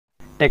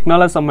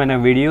Technology సంబంధించిన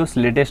videos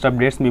latest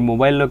updates మీ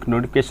మొబైల్లోకి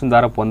notification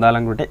ద్వారా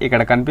పొందాలనుకుంటే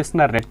ఇక్కడ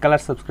కనిపిస్తున్న రెడ్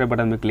కలర్ సబ్స్క్రైబ్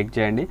బటన్ మీద క్లిక్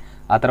చేయండి.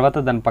 ఆ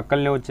తర్వాత దాని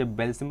పక్కనే వచ్చే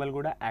బెల్ సింబల్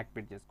కూడా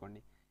యాక్టివేట్ చేసుకోండి.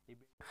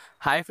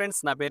 హాయ్ ఫ్రెండ్స్,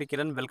 నా పేరు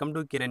Kiran. Welcome to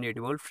Kiran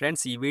YouTube world.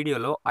 Friends, ఈ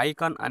వీడియోలో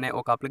ఐకాన్ అనే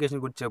ఒక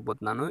అప్లికేషన్ గురించి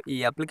చెప్పబోతున్నాను. ఈ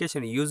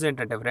అప్లికేషన్ యూజ్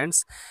ఏంటంటే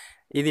ఫ్రెండ్స్,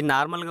 ఇది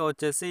నార్మల్గా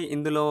వచ్చేసి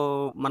ఇందులో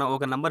మనం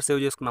ఒక నెంబర్ సేవ్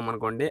చేసుకున్నాం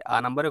అనుకోండి, ఆ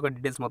నెంబర్ యొక్క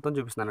డీటెయిల్స్ మొత్తం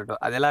చూపిస్తున్నట్టు.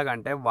 అది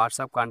ఎలాగంటే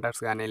వాట్సాప్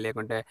కాంటాక్ట్స్ కానీ,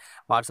 లేకుంటే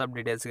వాట్సాప్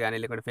డీటెయిల్స్ కానీ,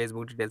 లేకుంటే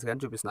ఫేస్బుక్ డీటెయిల్స్ కానీ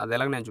చూపిస్తుంది. అది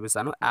ఎలాగ నేను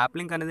చూపిస్తాను. యాప్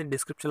లింక్ అనేది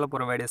డిస్క్రిప్షన్లో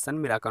ప్రొవైడ్ చేస్తాను.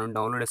 మీరు అక్కడ నుండి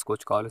డౌన్లోడ్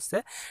చేసుకోవచ్చు కావాలిస్తే.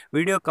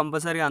 వీడియో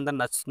కంపల్సరీ అందరు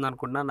నచ్చుతుంది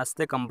అనుకుంటున్నా.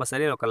 నచ్చితే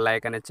కంపల్సరీ ఒక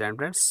లైక్ అనేది చేయండి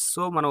ఫ్రెండ్స్.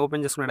 సో మనం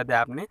ఓపెన్ చేసుకున్నట్టయితే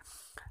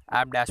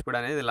యాప్ డాష్బోర్డ్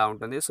అనేది ఇలా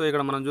ఉంటుంది. సో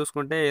ఇక్కడ మనం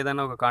చూసుకుంటే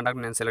ఏదైనా ఒక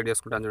కాంటాక్ట్ నేను సెలెక్ట్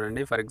చేసుకుంటాను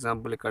చూడండి. ఫర్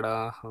ఎగ్జాంపుల్ ఇక్కడ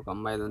ఒక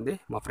అమ్మాయిది ఉంది,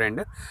 మా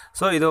ఫ్రెండ్.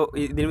 సో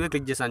దీని మీద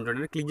క్లిక్ చేశాను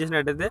చూడండి. క్లిక్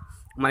చేసినట్టయితే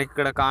మనకి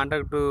ఇక్కడ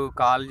కాంటాక్ట్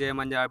కాల్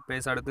చేయమని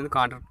చెప్పేసి అడుగుతుంది.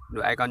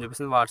 కాంటాక్ట్ ఐకాన్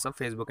చూపిస్తుంది, వాట్సాప్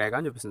ఫేస్బుక్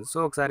ఐకాన్ చూపిస్తుంది. సో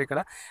ఒకసారి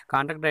ఇక్కడ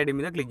కాంటాక్ట్ ఐడి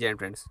మీద క్లిక్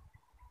చేయండి ఫ్రెండ్స్.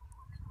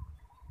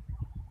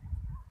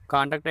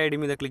 కాంటాక్ట్ ఐడి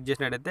మీద క్లిక్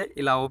చేసినట్టయితే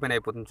ఇలా ఓపెన్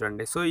అయిపోతుంది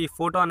చూడండి. సో ఈ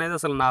ఫోటో అనేది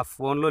అసలు నా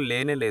ఫోన్లో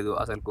లేనే లేదు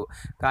అసలు,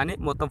 కానీ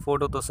మొత్తం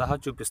ఫోటోతో సహా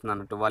చూపిస్తుంది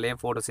అన్నట్టు. వాళ్ళు ఏం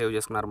ఫోటో సేవ్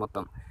చేసుకున్నారు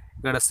మొత్తం.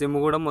 ఇక్కడ సిమ్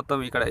కూడా మొత్తం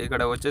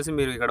ఇక్కడ వచ్చేసి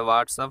మీరు ఇక్కడ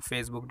వాట్సాప్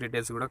ఫేస్బుక్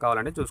డీటెయిల్స్ కూడా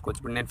కావాలంటే చూసుకోవచ్చు.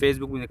 ఇప్పుడు నేను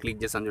ఫేస్బుక్ మీద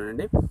క్లిక్ చేశాను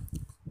చూడండి.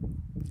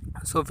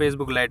 సో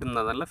ఫేస్బుక్ లైట్ ఉంది,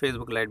 దానిలో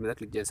ఫేస్బుక్ లైట్ మీద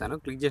క్లిక్ చేశాను.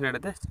 క్లిక్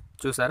చేసినట్టయితే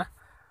చూసారా,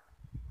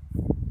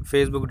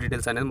 ఫేస్బుక్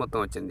డీటెయిల్స్ అనేది మొత్తం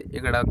వచ్చింది.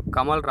 ఇక్కడ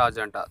కమల్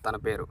రాజ్ అంట తన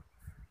పేరు,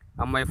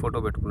 అమ్మాయి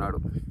ఫోటో పెట్టుకున్నాడు.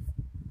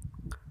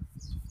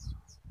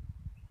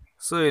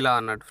 సో ఇలా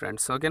అన్నట్టు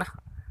ఫ్రెండ్స్, ఓకేనా.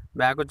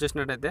 బ్యాక్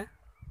వచ్చేసినట్టయితే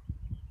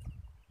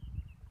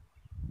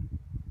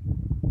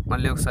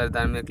మళ్ళీ ఒకసారి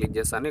దాని మీద క్లిక్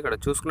చేస్తాను. ఇక్కడ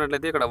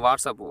చూసుకున్నట్లయితే ఇక్కడ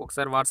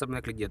ఒకసారి వాట్సాప్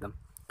మీద క్లిక్ చేద్దాం.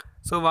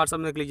 సో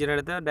వాట్సాప్ మీద క్లిక్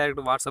చేసినట్టయితే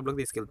డైరెక్ట్ వాట్సాప్లోకి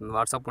తీసుకెళ్తుంది.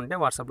 వాట్సాప్ ఉంటే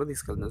వాట్సాప్లోకి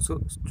తీసుకెళ్తుంది. సో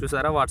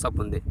చూసారా, వాట్సాప్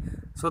ఉంది.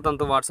 సో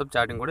తనతో వాట్సాప్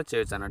చాటింగ్ కూడా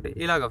చేయొచ్చు అన్నట్టు.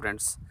 ఇలాగ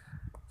ఫ్రెండ్స్,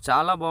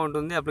 చాలా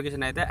బాగుంటుంది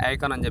అప్లికేషన్ అయితే.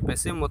 ఐకాన్ అని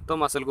చెప్పేసి మొత్తం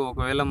అసలు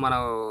ఒకవేళ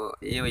మనం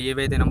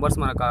ఏవైతే నెంబర్స్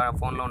మన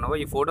ఫోన్లో ఉన్నావో,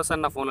 ఈ ఫొటోస్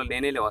అన్న ఫోన్లో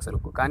లేనే లేవు అసలు,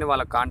 కానీ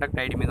వాళ్ళ కాంటాక్ట్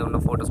ఐడి మీద ఉన్న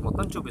ఫొటోస్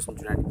మొత్తం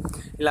చూపిస్తుంది చూడండి.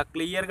 ఇలా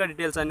క్లియర్గా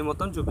డీటెయిల్స్ అన్ని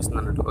మొత్తం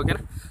చూపిస్తుంది అన్నట్టు,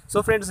 ఓకేనా.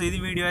 సో ఫ్రెండ్స్, ఇది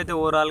వీడియో అయితే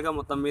ఓవరాల్గా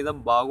మొత్తం మీద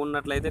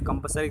బాగున్నట్లయితే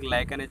కంపల్సరీ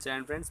లైక్ అనేది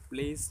చేయండి friends.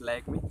 Please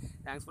like me.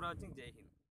 Thanks for watching. జై హింద్.